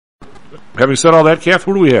having said all that, Kath,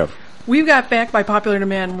 who do we have? We've got back by popular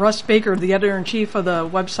demand Russ Baker, the editor-in-chief of the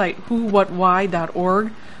website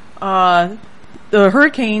WhoWhatWhy.org. The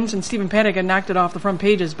Hurricanes and Stephen Paddock had knocked it off the front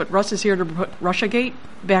pages, but Russ is here to put Russiagate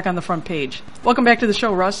back on the front page. Welcome back to the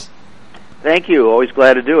show, Russ. Thank you. Always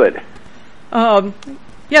glad to do it.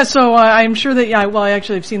 So I'm sure that, I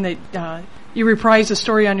actually have seen that you reprised a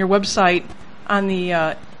story on your website on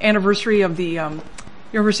the anniversary of the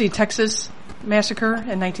University of Texas massacre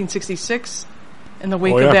in 1966 in the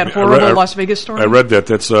wake of that horrible Las Vegas story. I read that.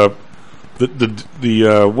 That's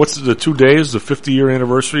what's the 2 days? The 50-year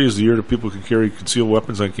anniversary is the year that people can carry concealed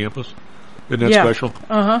weapons on campus. Isn't that special?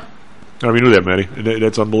 Uh-huh. I mean, you knew that, Maddie.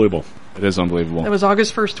 That's unbelievable. It is unbelievable. That was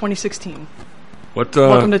August 1st, 2016.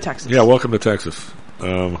 Welcome to Texas. Yeah, welcome to Texas.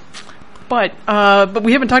 But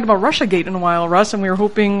we haven't talked about Russiagate in a while, Russ, and we were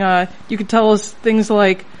hoping you could tell us things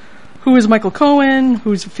like who is Michael Cohen,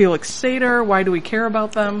 who's Felix Sater, why do we care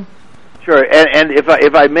about them? Sure, and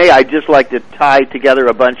if I may, I'd just like to tie together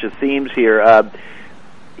a bunch of themes here.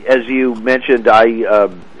 As you mentioned,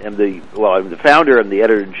 I'm the founder and the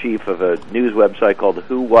editor-in-chief of a news website called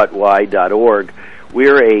WhoWhatWhy.org.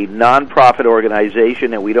 We're a nonprofit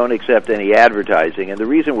organization, and we don't accept any advertising. And the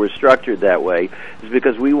reason we're structured that way is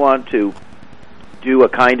because we want to do a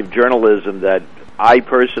kind of journalism that I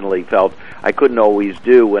personally felt I couldn't always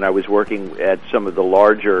do when I was working at some of the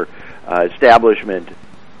larger establishment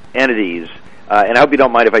entities. And I hope you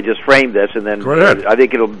don't mind if I just frame this, and then I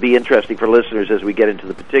think it'll be interesting for listeners as we get into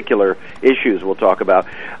the particular issues we'll talk about.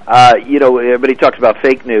 Everybody talks about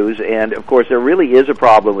fake news, and of course there really is a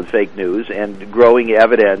problem with fake news and growing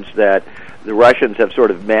evidence that the Russians have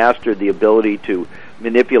sort of mastered the ability to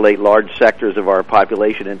manipulate large sectors of our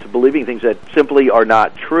population into believing things that simply are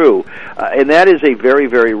not true. And that is a very,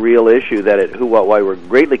 very real issue that at WhoWhatWhy we're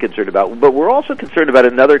greatly concerned about. But we're also concerned about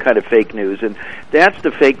another kind of fake news, and that's the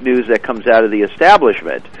fake news that comes out of the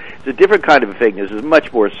establishment. It's a different kind of fake news. It's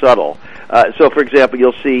much more subtle. So, for example,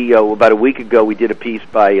 you'll see about a week ago we did a piece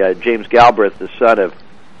by James Galbraith, the son of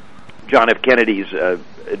John F. Kennedy's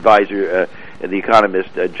advisor, the economist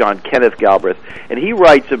John Kenneth Galbraith, and he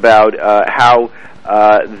writes about how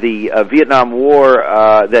the Vietnam War,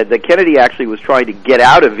 that Kennedy actually was trying to get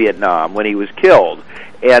out of Vietnam when he was killed.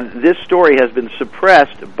 And this story has been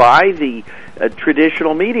suppressed by the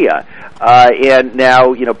traditional media. And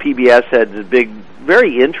now, PBS had a big,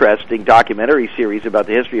 very interesting documentary series about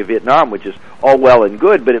the history of Vietnam, which is all well and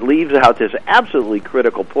good, but it leaves out this absolutely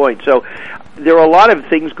critical point. So there are a lot of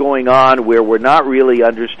things going on where we're not really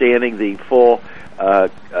understanding the full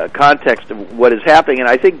context of what is happening, and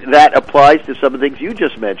I think that applies to some of the things you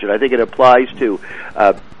just mentioned. I think it applies to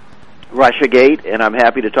Russiagate, and I'm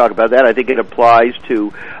happy to talk about that. I think it applies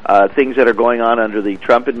to things that are going on under the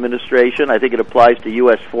Trump administration. I think it applies to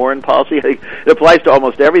U.S. foreign policy. I think it applies to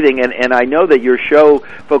almost everything, and I know that your show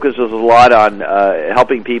focuses a lot on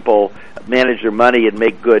helping people manage their money and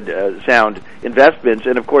make good, sound investments.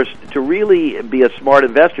 And, of course, to really be a smart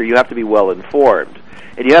investor, you have to be well informed.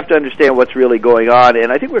 And you have to understand what's really going on.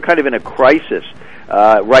 And I think we're kind of in a crisis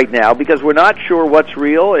right now because we're not sure what's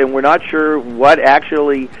real and we're not sure what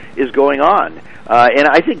actually is going on. And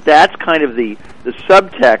I think that's kind of the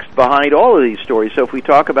subtext behind all of these stories. So if we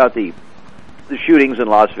talk about the shootings in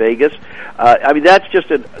Las Vegas, that's just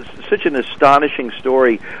such an astonishing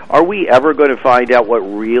story. Are we ever going to find out what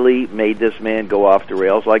really made this man go off the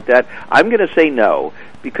rails like that? I'm going to say no.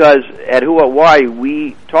 Because at WhoWhatWhy,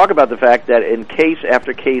 we talk about the fact that in case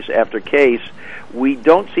after case after case, we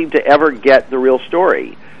don't seem to ever get the real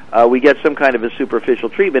story. We get some kind of a superficial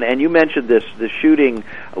treatment. And you mentioned the shooting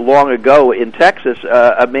long ago in Texas.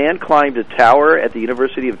 A man climbed a tower at the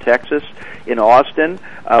University of Texas in Austin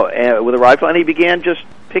with a rifle, and he began just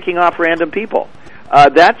picking off random people.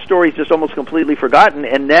 That story is just almost completely forgotten,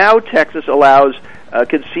 and now Texas allows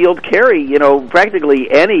concealed carry. Practically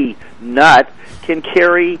any nut can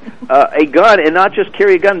carry a gun, and not just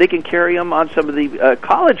carry a gun, they can carry them on some of the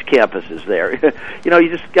college campuses there. You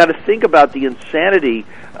just got to think about the insanity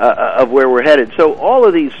of where we're headed. So all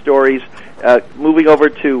of these stories, moving over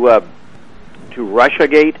to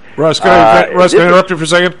Russiagate. Russ, can I interrupt you for a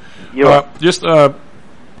second?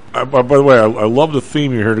 By the way, I love the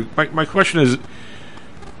theme you heard. My question is,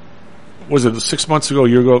 was it 6 months ago, a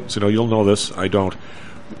year ago? So you'll know this. I don't.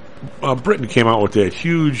 Britain came out with that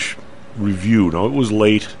huge review. Now, it was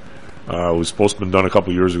late. It was supposed to have been done a couple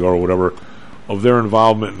of years ago or whatever, of their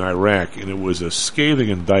involvement in Iraq, and it was a scathing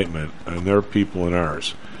indictment on their people and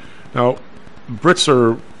ours. Now, Brits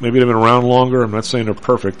maybe they've been around longer. I'm not saying they're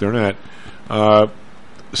perfect. They're not.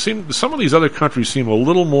 Some of these other countries seem a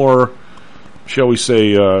little more, shall we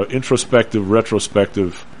say, introspective,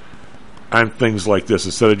 retrospective on things like this,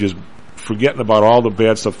 instead of just forgetting about all the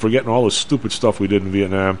bad stuff, forgetting all the stupid stuff we did in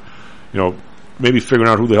Vietnam, maybe figuring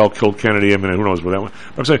out who the hell killed Kennedy. I mean, who knows about that one.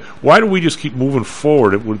 But I'm saying, why do we just keep moving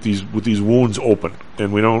forward with these wounds open,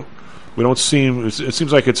 and we don't seem? It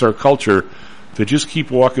seems like it's our culture to just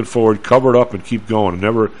keep walking forward, cover it up, and keep going. And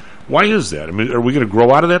never. Why is that? I mean, are we going to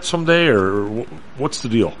grow out of that someday, or what's the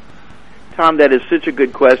deal? Tom, that is such a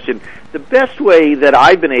good question. The best way that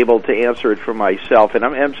I've been able to answer it for myself, and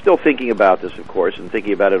I'm still thinking about this, of course, and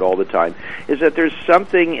thinking about it all the time, is that there's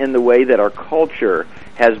something in the way that our culture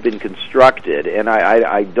has been constructed, and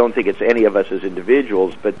I don't think it's any of us as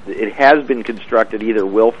individuals, but it has been constructed either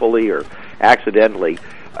willfully or accidentally,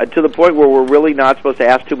 to the point where we're really not supposed to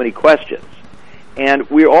ask too many questions. And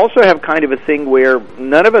we also have kind of a thing where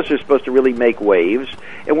none of us are supposed to really make waves,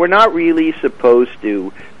 and we're not really supposed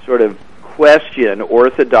to sort of question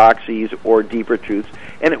orthodoxies or deeper truths.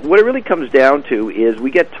 And what it really comes down to is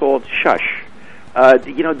we get told, shush,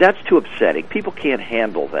 that's too upsetting. People can't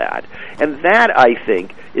handle that. And that, I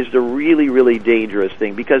think, is the really, really dangerous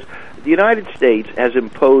thing, because the United States has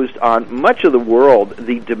imposed on much of the world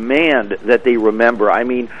the demand that they remember. I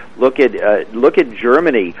mean, look at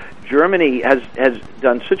Germany. Germany has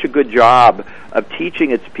done such a good job of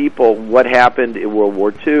teaching its people what happened in World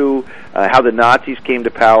War II, how the Nazis came to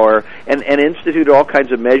power, and instituted all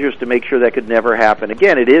kinds of measures to make sure that could never happen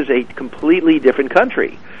again. It is a completely different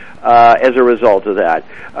country as a result of that.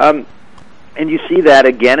 And you see that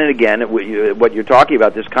again and again, what you're talking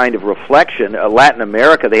about, this kind of reflection. Latin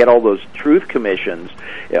America, they had all those truth commissions,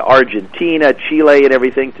 Argentina, Chile, and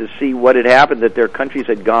everything, to see what had happened, that their countries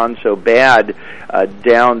had gone so bad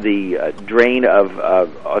down the drain of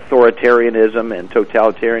authoritarianism and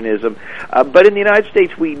totalitarianism. But in the United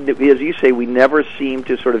States, we, as you say, we never seem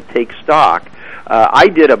to sort of take stock. I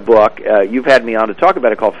did a book, you've had me on to talk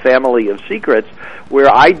about it, called Family of Secrets, where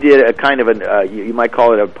I did a kind of you might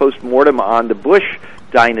call it a post-mortem on the Bush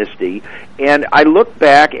dynasty, and I looked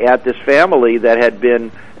back at this family that had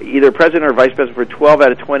been either president or vice president for 12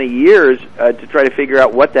 out of 20 years to try to figure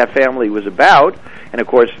out what that family was about. And, of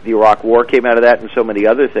course, the Iraq War came out of that and so many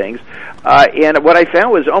other things. And what I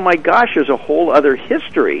found was, oh, my gosh, there's a whole other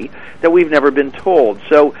history that we've never been told.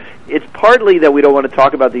 So it's partly that we don't want to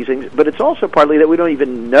talk about these things, but it's also partly that we don't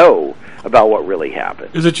even know about what really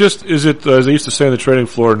happened. Is it, as they used to say on the trading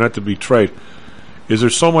floor, not to be trite, is there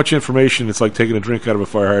so much information it's like taking a drink out of a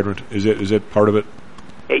fire hydrant? Is it part of it?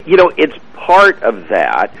 It's part of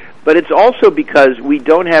that, but it's also because we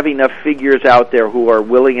don't have enough figures out there who are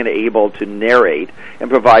willing and able to narrate and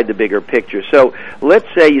provide the bigger picture. So let's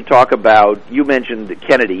say you mentioned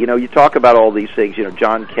Kennedy. You talk about all these things,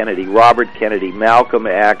 John Kennedy, Robert Kennedy, Malcolm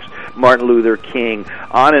X, Martin Luther King,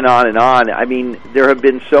 on and on and on. I mean, there have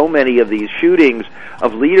been so many of these shootings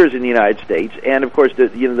of leaders in the United States, and of course, the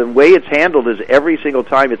way it's handled is every single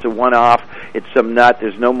time it's a one-off, it's some nut,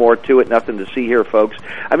 there's no more to it, nothing to see here, folks.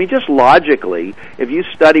 I mean, just logically, if you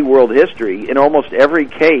study world history, in almost every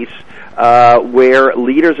case where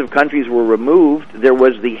leaders of countries were removed, there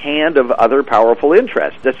was the hand of other powerful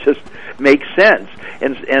interests. That just makes sense.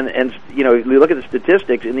 And if you look at the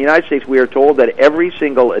statistics, in the United States we are told that every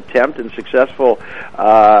single attempt and successful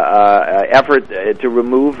effort to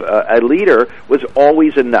remove a leader was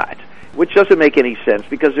always a nut, which doesn't make any sense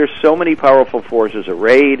because there's so many powerful forces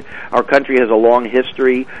arrayed. Our country has a long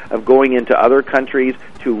history of going into other countries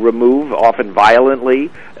to remove, often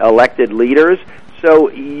violently, elected leaders.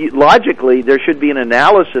 So logically, there should be an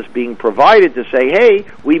analysis being provided to say, hey,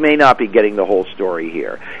 we may not be getting the whole story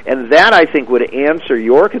here. And that, I think, would answer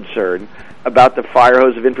your concern about the fire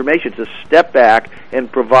hose of information, to step back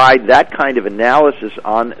and provide that kind of analysis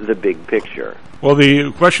on the big picture. Well,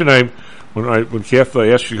 the question when Kath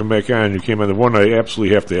asked you to come back on, you came on, the one I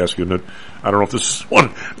absolutely have to ask you, and I don't know if this is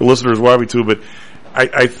one the listeners want me to, but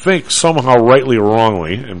I think somehow, rightly or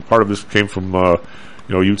wrongly, and part of this came from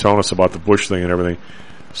you telling us about the Bush thing and everything,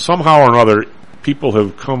 somehow or another, people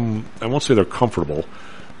have come, I won't say they're comfortable,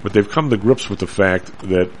 but they've come to grips with the fact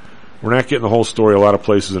that we're not getting the whole story a lot of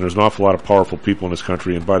places, and there's an awful lot of powerful people in this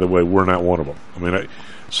country, and by the way, we're not one of them. I mean,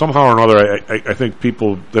 somehow or another, I think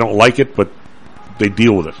people, they don't like it, but they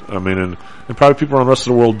deal with it. I mean, and probably people around the rest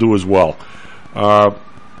of the world do as well. My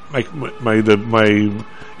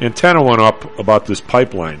antenna went up about this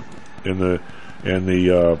pipeline I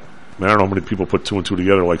don't know how many people put two and two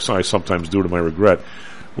together, like I sometimes do to my regret,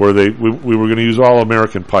 where we were going to use all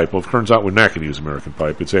American pipe. Well, it turns out we're not going to use American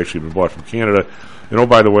pipe. It's actually been bought from Canada. And oh,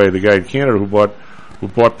 by the way, the guy in Canada who bought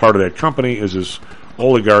part of that company is this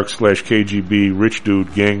oligarch / KGB rich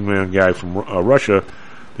dude, gangman guy from Russia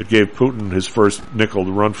that gave Putin his first nickel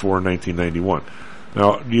to run for in 1991.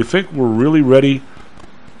 Now, do you think we're really ready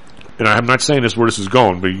and I'm not saying this where this is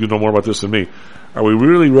going, but you know more about this than me. Are we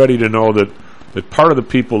really ready to know that part of the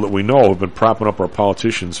people that we know have been propping up our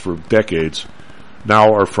politicians for decades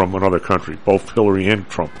now are from another country, both Hillary and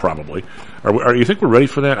Trump, probably? Are you think we're ready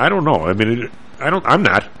for that? I don't know. I mean, I'm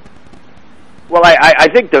not. Well, I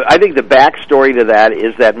think the backstory to that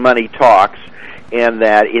is that money talks, and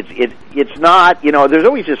that it's not, there's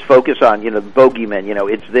always this focus on, bogeymen,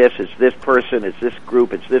 it's this person, it's this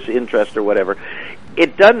group, it's this interest or whatever.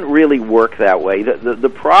 It doesn't really work that way. The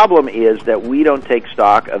problem is that we don't take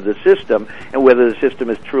stock of the system and whether the system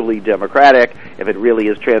is truly democratic, if it really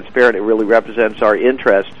is transparent, it really represents our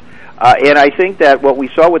interests. And I think that what we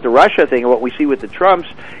saw with the Russia thing and what we see with the Trumps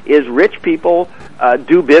is rich people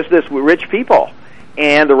do business with rich people,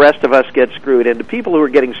 and the rest of us get screwed. And the people who are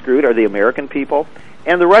getting screwed are the American people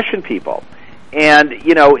and the Russian people. And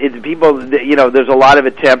there's a lot of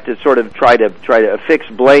attempt to sort of try to affix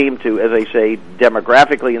blame to, as I say,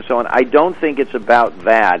 demographically and so on. I don't think it's about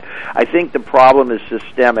that. I think the problem is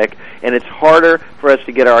systemic, and it's harder for us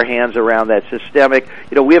to get our hands around that systemic.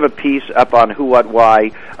 We have a piece up on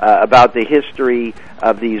WhoWhatWhy about the history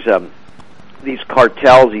of these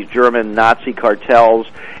cartels, these German Nazi cartels,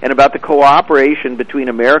 and about the cooperation between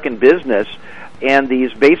American business and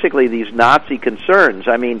these Nazi concerns.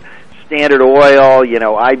 I mean, Standard Oil,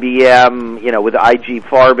 IBM, with IG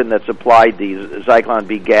Farben that supplied these Zyklon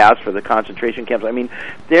B gas for the concentration camps. I mean,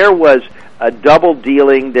 there was a double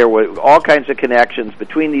dealing. There were all kinds of connections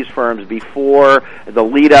between these firms before, the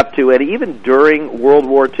lead up to it, even during World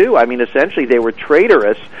War II. I mean, essentially, they were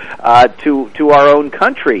traitorous to our own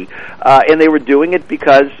country, and they were doing it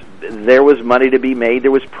because there was money to be made.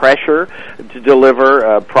 There was pressure to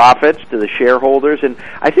deliver profits to the shareholders, and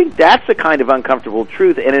I think that's a kind of uncomfortable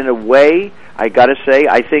truth. And in a way, I got to say,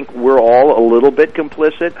 I think we're all a little bit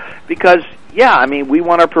complicit because, yeah, I mean, we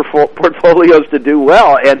want our portfolios to do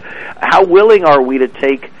well, and how willing are we to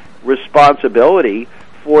take responsibility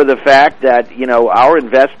for the fact that, our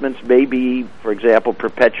investments may be, for example,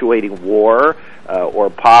 perpetuating war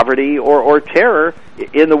or poverty or terror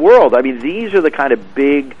in the world? I mean, these are the kind of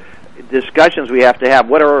big discussions we have to have.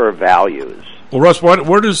 What are our values? Well, Russ,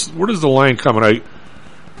 where does the line come? And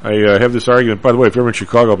I have this argument. By the way, if you're in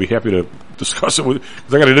Chicago, I'll be happy to discuss it with,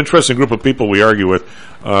 because I got an interesting group of people we argue with,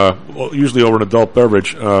 usually over an adult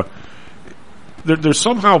beverage. There's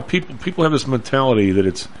somehow people have this mentality that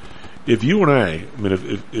it's, if you and I mean,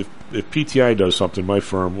 if PTI does something, my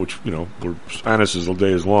firm, which we're honest as the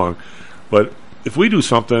day is long, but if we do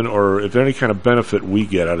something, or if any kind of benefit we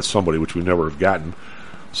get out of somebody, which we never have gotten,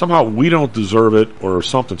 somehow we don't deserve it, or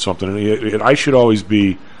something, and I should always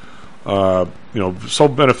be, so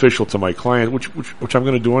beneficial to my client, which I'm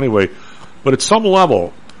going to do anyway. But at some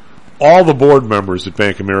level, all the board members at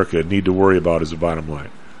Bank of America need to worry about is the bottom line.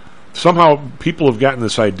 Somehow, people have gotten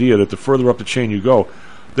this idea that the further up the chain you go,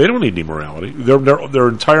 they don't need any morality. Their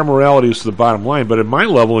entire morality is to the bottom line. But at my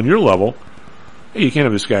level and your level, hey, you can't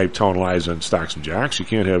have this guy telling lies on stocks and jocks. You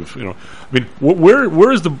can't have, I mean,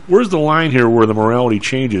 where's the line here where the morality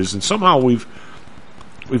changes? And somehow we've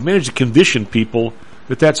managed to condition people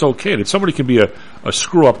that that's okay. That somebody can be a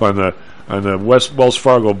screw up on the Wells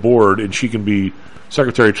Fargo board, and she can be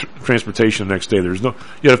Secretary of Transportation the next day. There's no,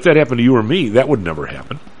 if that happened to you or me, that would never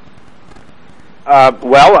happen.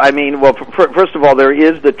 First of all, there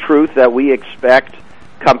is the truth that we expect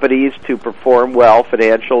companies to perform well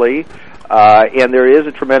financially. And there is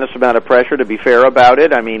a tremendous amount of pressure, to be fair about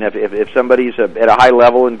it. I mean, if somebody's at a high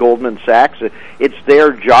level in Goldman Sachs, it's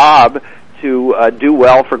their job to do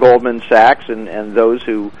well for Goldman Sachs and those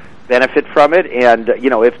who benefit from it. And,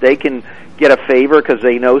 if they can get a favor because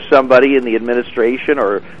they know somebody in the administration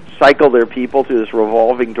or cycle their people through this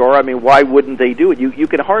revolving door, I mean, why wouldn't they do it? You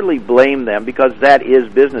can hardly blame them because that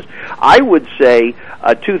is business. I would say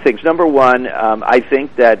two things. Number one, I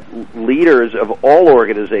think that leaders of all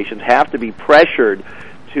organizations have to be pressured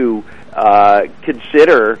to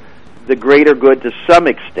consider the greater good to some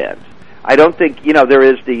extent. I don't think, there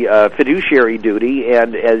is the fiduciary duty,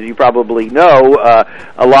 and as you probably know,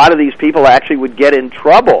 a lot of these people actually would get in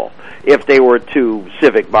trouble if they were too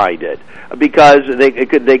civic-minded, because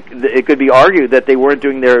it could be argued that they weren't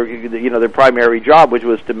doing their primary job, which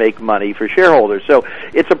was to make money for shareholders. So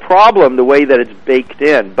it's a problem the way that it's baked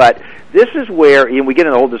in. But this is where, we get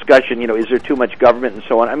in the whole discussion, is there too much government and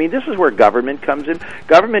so on. I mean, this is where government comes in.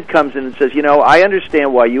 Government comes in and says, I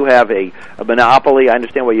understand why you have a monopoly. I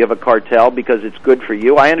understand why you have a cartel, because it's good for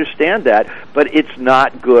you. I understand that, but it's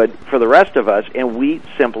not good for the rest of us, and we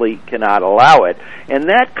simply cannot allow it. And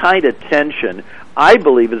that kind of tension, I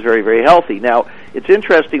believe is very, very healthy. Now, it's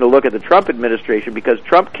interesting to look at the Trump administration because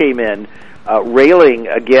Trump came in railing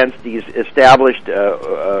against these established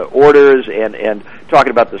orders and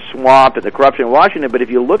talking about the swamp and the corruption in Washington. But if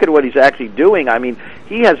you look at what he's actually doing, I mean,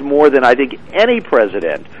 he has more than I think any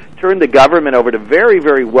president turned the government over to very,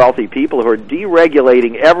 very wealthy people who are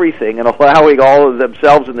deregulating everything and allowing all of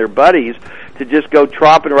themselves and their buddies to just go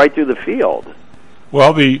tromping right through the field.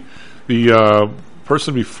 Well, the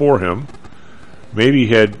person before him maybe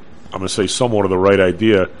had, I'm going to say, somewhat of the right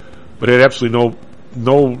idea, but had absolutely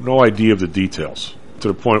no idea of the details, to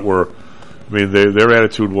the point where, I mean, their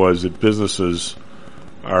attitude was that businesses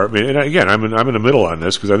are, I mean, and again, I'm in the middle on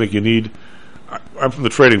this, because I think you need, I'm from the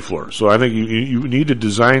trading floor, so I think you need to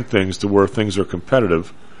design things to where things are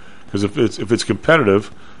competitive, because if it's competitive,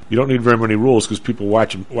 you don't need very many rules, because people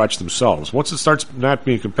watch themselves. Once it starts not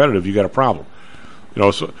being competitive, you got a problem. You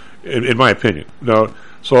know, so in my opinion,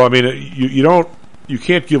 so I mean, you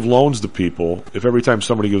can't give loans to people if every time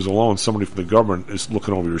somebody gives a loan, somebody from the government is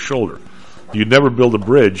looking over your shoulder. You'd never build a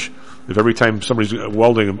bridge if every time somebody's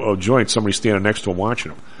welding a joint, somebody's standing next to them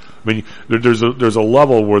watching them. I mean, there's a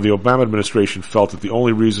level where the Obama administration felt that the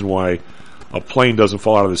only reason why a plane doesn't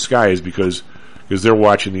fall out of the sky is because they're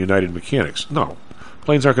watching the United Mechanics. No.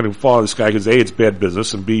 Planes aren't going to fall out of the sky because A, it's bad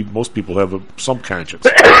business, and B, most people have some conscience.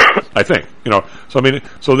 I think, So I mean,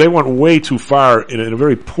 so they went way too far in a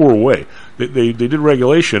very poor way. They did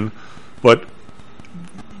regulation, but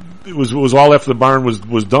it was all after the barn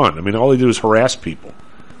was done. I mean, all they did was harass people.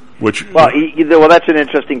 Well, that's an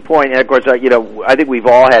interesting point. And of course, I think we've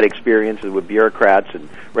all had experiences with bureaucrats and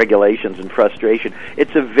regulations and frustration.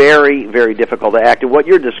 It's a very, very difficult act. And what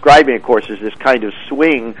you're describing, of course, is this kind of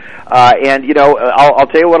swing. And I'll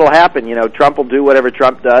tell you what will happen. Trump will do whatever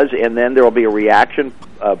Trump does, and then there will be a reaction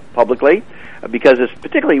publicly. Because it's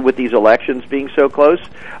particularly with these elections being so close,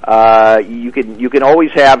 you can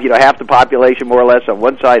always have half the population more or less on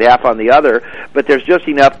one side, half on the other. But there's just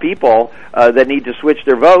enough people that need to switch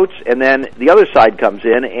their votes, and then the other side comes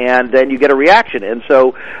in, and then you get a reaction. And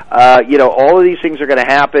so, all of these things are going to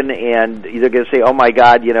happen, and they're going to say, "Oh my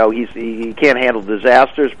God, he can't handle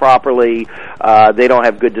disasters properly. They don't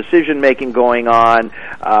have good decision making going on.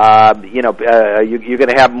 You're going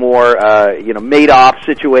to have more, Madoff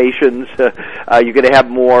situations." You're going to have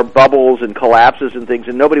more bubbles and collapses and things,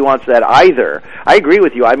 and nobody wants that either. I agree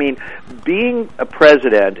with you. I mean, being a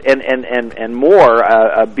president and more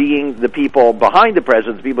being the people behind the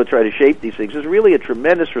president, the people who try to shape these things, is really a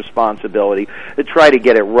tremendous responsibility to try to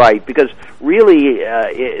get it right. Because really,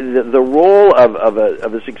 the role of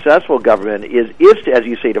a successful government is, as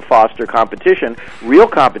you say, to foster competition, real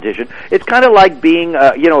competition. It's kind of like being,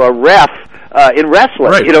 a ref. In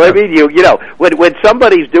wrestling, right. What I mean? When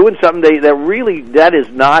somebody's doing something that is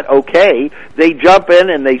not okay, they jump in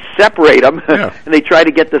and they separate them, and they try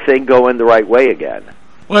to get the thing going the right way again.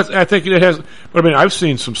 Well, I think it has. But I mean, I've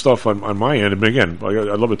seen some stuff on my end. And again,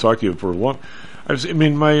 I'd love to talk to you for a long. My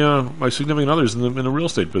significant others in the real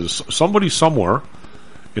estate business. Somebody somewhere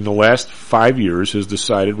in the last 5 years has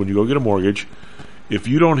decided when you go get a mortgage, if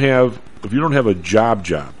you don't have a job.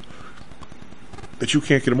 That you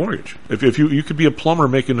can't get a mortgage. If you could be a plumber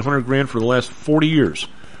making $100,000 for the last 40 years,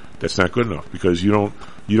 that's not good enough because you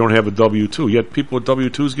don't have a W-2. Yet people with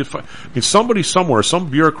W-2s get fired. I mean, somebody somewhere,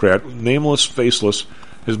 some bureaucrat, nameless, faceless,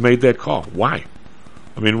 has made that call. Why?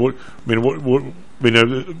 I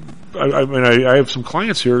have some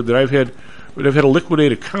clients here that I've had to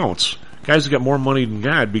liquidate accounts. Guys that got more money than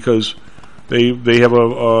God because they have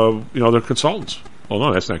they're consultants. Well,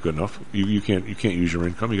 no, that's not good enough. You can't use your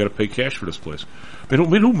income. You got to pay cash for this place. I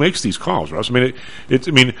mean, who makes these calls, Russ? I mean,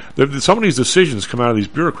 some of these decisions come out of these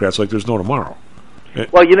bureaucrats like there's no tomorrow.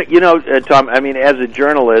 Well, Tom, I mean, as a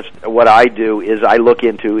journalist, what I do is I look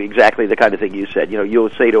into exactly the kind of thing you said. You'll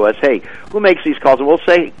say to us, hey, who makes these calls? And we'll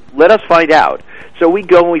say, let us find out. So we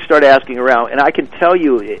go and we start asking around, and I can tell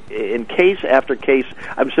you in case after case,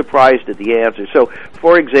 I'm surprised at the answer. So,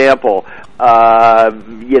 for example, let's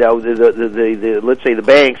say the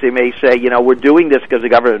banks, they may say, we're doing this because the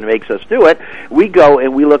government makes us do it. We go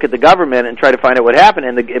and we look at the government and try to find out what happened,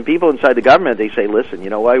 and people inside the government, they say, listen,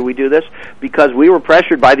 you know why we do this? Because we were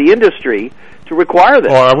pressured by the industry to require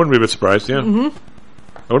this. Oh, I wouldn't be a bit surprised, yeah. Mm-hmm.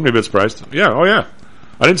 I wouldn't be a bit surprised. Yeah, oh yeah.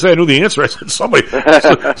 I didn't say I knew the answer. I said somebody.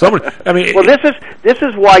 I mean, well, this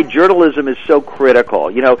is why journalism is so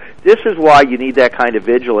critical. This is why you need that kind of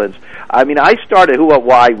vigilance. I mean, I started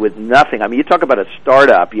WhoWhatWhy with nothing. I mean, you talk about a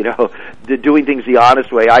startup. Doing things the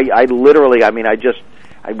honest way. I literally. I mean,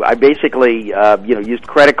 I basically, used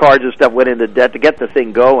credit cards and stuff, went into debt to get the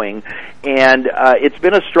thing going, and it's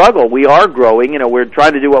been a struggle. We are growing. We're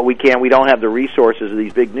trying to do what we can. We don't have the resources of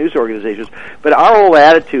these big news organizations, but our whole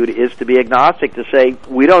attitude is to be agnostic, to say,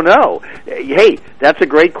 we don't know. Hey, that's a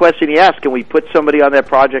great question you ask. Can we put somebody on that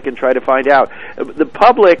project and try to find out? The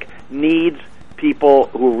public needs people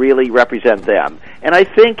who really represent them. And I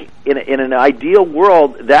think in an ideal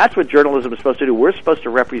world, that's what journalism is supposed to do. We're supposed to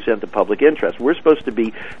represent the public interest. We're supposed to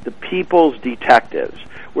be the people's detectives.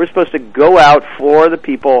 We're supposed to go out for the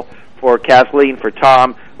people, for Kathleen, for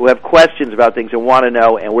Tom, who have questions about things and want to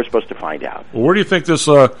know, and we're supposed to find out. Well, where do you think this,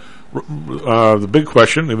 the big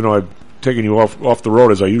question, even though I've taken you off the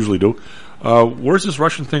road as I usually do, where's this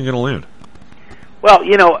Russian thing going to land? Well,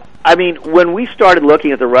 when we started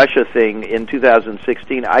looking at the Russia thing in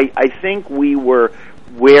 2016, I think we were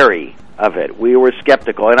wary of it. We were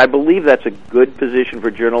skeptical, and I believe that's a good position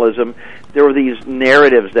for journalism. There were these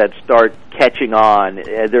narratives that start catching on.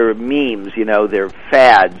 They're memes, they're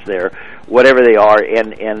fads, they're whatever they are,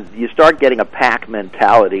 and you start getting a pack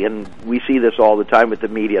mentality, and we see this all the time with the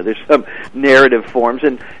media. There's some narrative forms,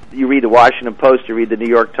 and you read the Washington Post, you read the New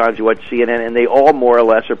York Times, you watch CNN, and they all more or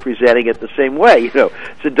less are presenting it the same way.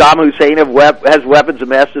 Saddam Hussein has weapons of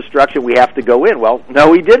mass destruction, we have to go in. Well,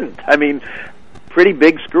 no, he didn't. Pretty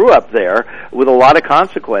big screw up there with a lot of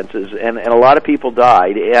consequences, and a lot of people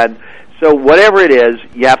died, and so whatever it is,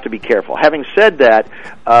 you have to be careful. Having said that,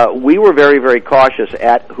 we were very, very cautious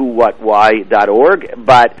at WhoWhatWhy.org,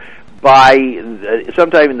 but by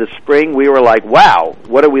sometime in the spring, we were like, wow,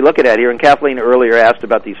 what are we looking at here? And Kathleen earlier asked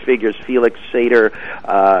about these figures, Felix Sater,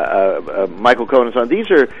 Michael Cohen, and so on.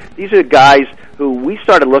 These are guys who we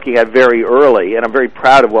started looking at very early, and I'm very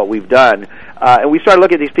proud of what we've done. And we started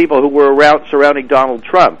looking at these people who were surrounding Donald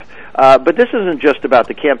Trump. But this isn't just about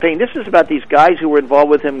the campaign. This is about these guys who were involved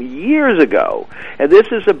with him years ago. And this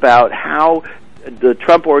is about how the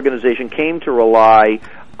Trump organization came to rely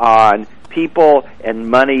on people and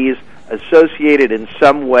monies associated in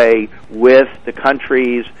some way with the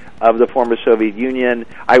countries of the former Soviet Union,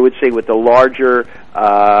 I would say with the larger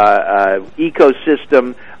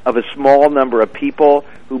ecosystem of a small number of people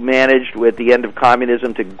who managed, with the end of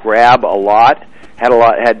communism, to grab a lot,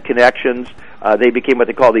 had connections. They became what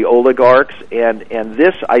they call the oligarchs, and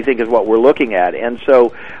this, I think, is what we're looking at. And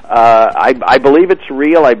so I believe it's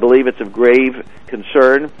real. I believe it's of grave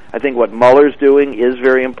concern. I think what Mueller's doing is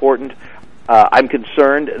very important. I'm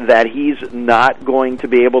concerned that he's not going to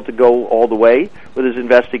be able to go all the way with his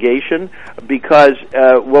investigation because,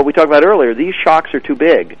 what we talked about earlier, these shocks are too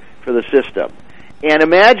big for the system. And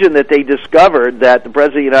imagine that they discovered that the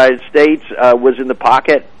President of the United States was in the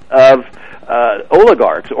pocket of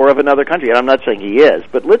oligarchs or of another country, and I'm not saying he is,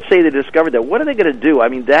 but let's say they discovered that. What are they going to do?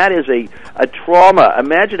 That is a trauma.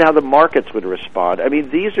 Imagine how the markets would respond.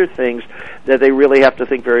 These are things that they really have to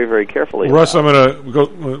think very, very carefully Russ, about. I'm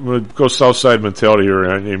going to go South Side mentality here,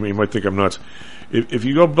 and you might think I'm nuts. If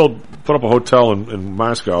you go put up a hotel in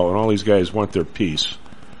Moscow and all these guys want their piece,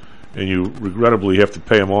 and you regrettably have to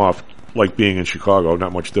pay them off, like being in Chicago,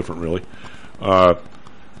 not much different really.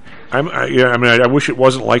 I wish it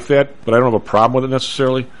wasn't like that, but I don't have a problem with it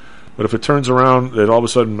necessarily. But if it turns around that all of a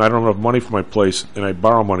sudden I don't have enough money for my place and I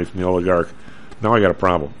borrow money from the oligarch, now I got a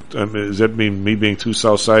problem. Does that mean me being too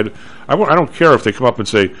South Side? I don't care if they come up and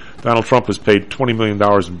say Donald Trump has paid $20 million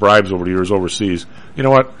in bribes over the years overseas. You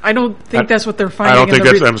know what? I don't think that's what they're finding. I don't think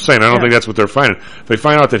that's. I'm saying I don't think that's what they're finding. If they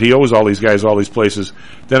find out that he owes all these guys all these places,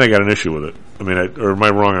 then I got an issue with it. Or am I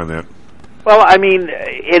wrong on that? Well,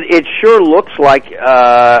 it sure looks like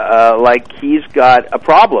he's got a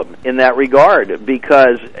problem in that regard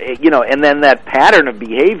because, and then that pattern of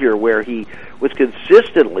behavior where he was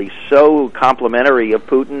consistently so complimentary of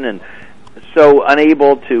Putin and so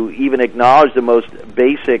unable to even acknowledge the most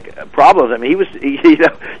basic problems. You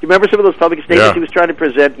remember some of those public statements? Yeah. He was trying to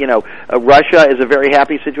present, Russia as a very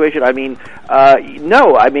happy situation.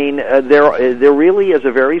 No. There really is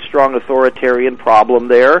a very strong authoritarian problem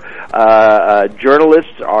there.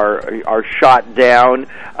 Journalists are shot down.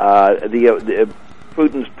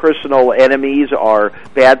 Putin's personal enemies are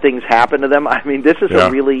bad things happen to them. This is a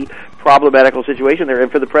really problematical situation there.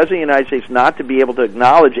 And for the President of the United States not to be able to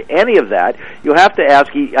acknowledge any of that, you have to ask,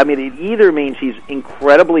 it either means he's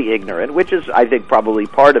incredibly ignorant, which is, I think, probably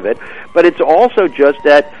part of it, but it's also just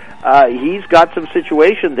that he's got some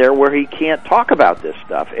situation there where he can't talk about this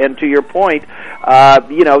stuff. And to your point,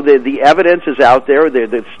 the evidence is out there.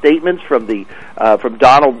 The statements from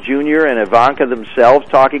Donald Jr. and Ivanka themselves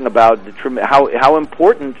talking about how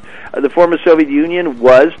important the former Soviet Union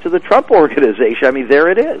was to the Trump organization. There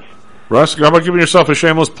it is. Russ, how about giving yourself a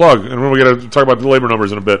shameless plug? And then we got to talk about the labor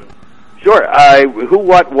numbers in a bit. Sure.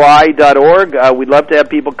 WhoWhatWhy.org. We'd love to have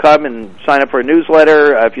people come and sign up for a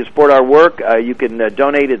newsletter. If you support our work, you can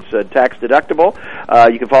donate. It's tax deductible.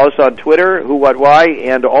 You can follow us on Twitter, WhoWhatWhy,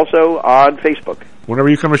 and also on Facebook. Whenever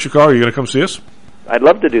you come to Chicago, are you going to come see us? I'd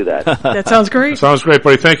love to do that. That sounds great. Sounds great,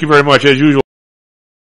 buddy. Thank you very much. As usual,